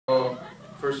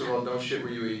First of all, don't shit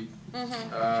where you eat.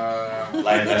 Life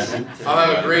lesson. I'll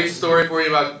have a great story for you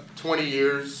about 20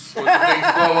 years when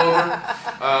things blow over.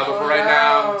 But for right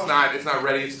now, it's not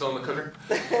ready. It's still in the cooker.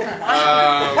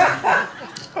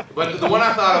 But the one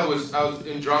I thought of was, I was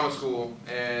in drama school,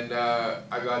 and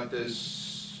I got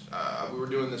this, we were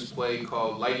doing this play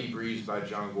called Lighty Breeze by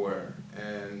John Boyer.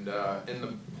 And in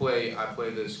the play, I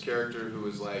played this character who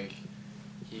was like,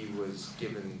 he was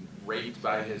given raped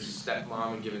by his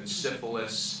stepmom and given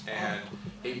syphilis, and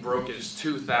he broke his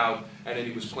tooth out, and then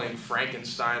he was playing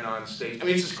Frankenstein on stage. I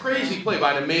mean, it's this crazy play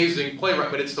by an amazing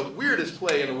playwright, but it's the weirdest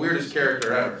play and the weirdest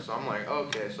character ever. So I'm like,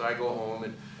 okay, so I go home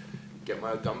and get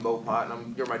my gumbo pot,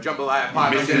 and my jambalaya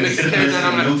pot, and I'm gonna mix the character, and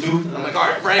I'm like, all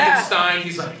right, Frankenstein,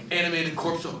 he's like an animated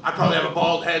corpse, so I probably have a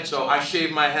bald head, so I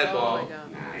shave my head bald.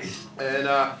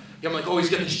 And I'm like, oh, he's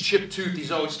got this chipped tooth.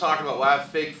 He's always talking about, well, I have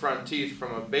fake front teeth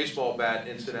from a baseball bat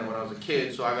incident when I was a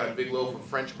kid, so I got a big loaf of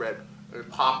French bread and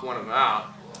popped one of them out.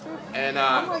 And,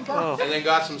 and then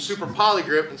got some super poly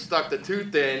grip and stuck the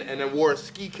tooth in, and then wore a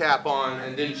ski cap on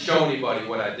and didn't show anybody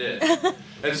what I did.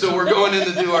 And so we're going in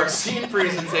to do our scene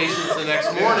presentations the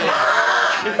next morning.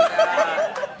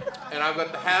 And I've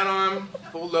got the hat on,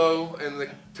 pulled low, and the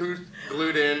tooth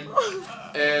glued in.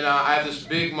 And I have this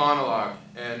big monologue.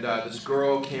 And this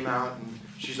girl came out, and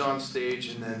she's on stage,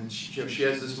 and then she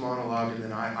has this monologue, and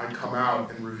then I come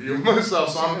out and review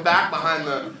myself. So I'm back behind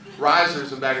the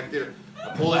risers and back in the theater. I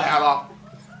pull the hat off,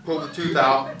 pull the tooth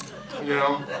out, you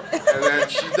know, and then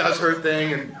she does her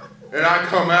thing, and I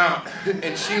come out,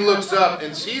 and she looks up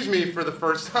and sees me for the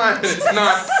first time, and it's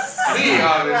not me,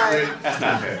 obviously. That's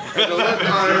not fair. The look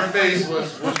on her face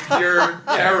was pure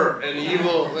terror and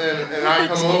evil, and I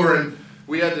come over, and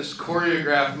we had this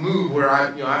choreographed move where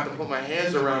I have to put my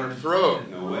hands around her throat,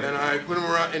 and I put them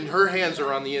around, and her hands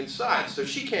are on the inside, so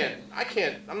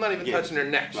I'm not even touching her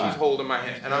neck. She's holding my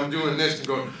hand, and I'm doing this and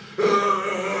going,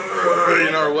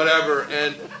 or whatever,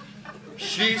 and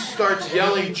she starts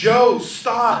yelling, Joe,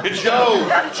 stop,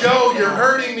 Joe, you're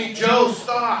hurting me, Joe,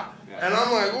 stop. And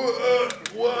I'm like,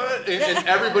 what? And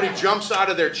everybody jumps out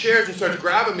of their chairs and starts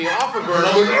grabbing me off of her, and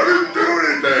I'm like, I didn't do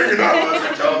anything, and I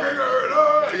wasn't choking her.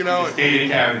 You know, stayed in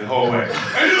character the whole way.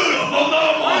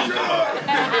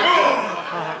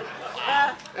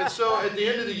 And so at the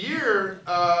end of the year,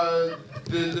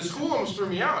 the school almost threw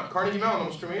me out. Carnegie Mellon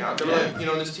almost threw me out. They were like,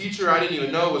 this teacher I didn't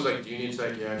even know was like, do you need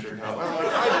psychiatric help? I'm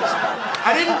like,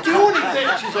 I didn't do anything.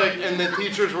 She's like, and the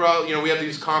teachers were all, we have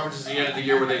these conferences at the end of the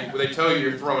year where they tell you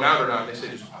you're thrown out or not. And they say,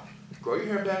 just grow your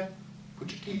hair back. Put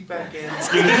your teeth back in.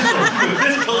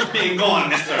 This close being gone,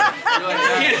 mister. You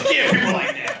can't scare people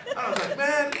like that. I was like,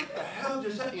 man, what the hell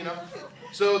just that,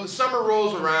 So the summer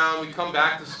rolls around, we come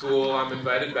back to school, I'm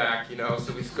invited back,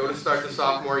 so we go to start the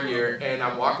sophomore year, and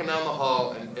I'm walking down the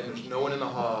hall, and there's no one in the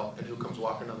hall, and who comes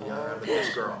walking down the aisle?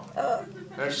 This girl.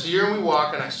 And I see her, and we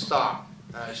walk, and I stop,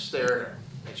 and I stare at her,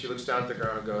 and she looks down at the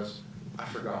ground and goes, I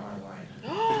forgot my line.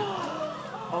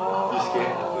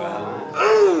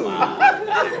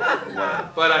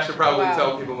 But I should probably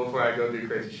tell people before I go do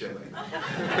crazy shit like that.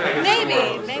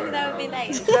 Maybe that would be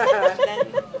nice.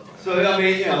 So,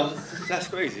 that's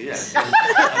crazy,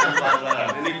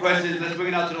 yeah. Any questions? Let's bring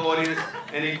it out to the audience.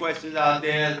 Any questions out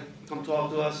there? Come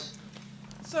talk to us.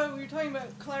 So you're talking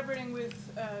about collaborating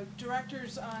with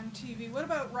directors on TV. What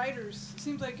about writers? It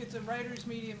seems like it's a writer's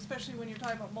medium, especially when you're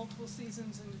talking about multiple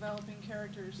seasons and developing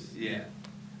characters. Yeah.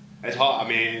 It's hard. I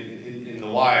mean, in The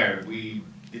Wire, we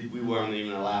weren't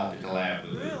even allowed to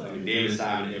collab. Really? David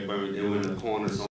Simon, they were in the corner.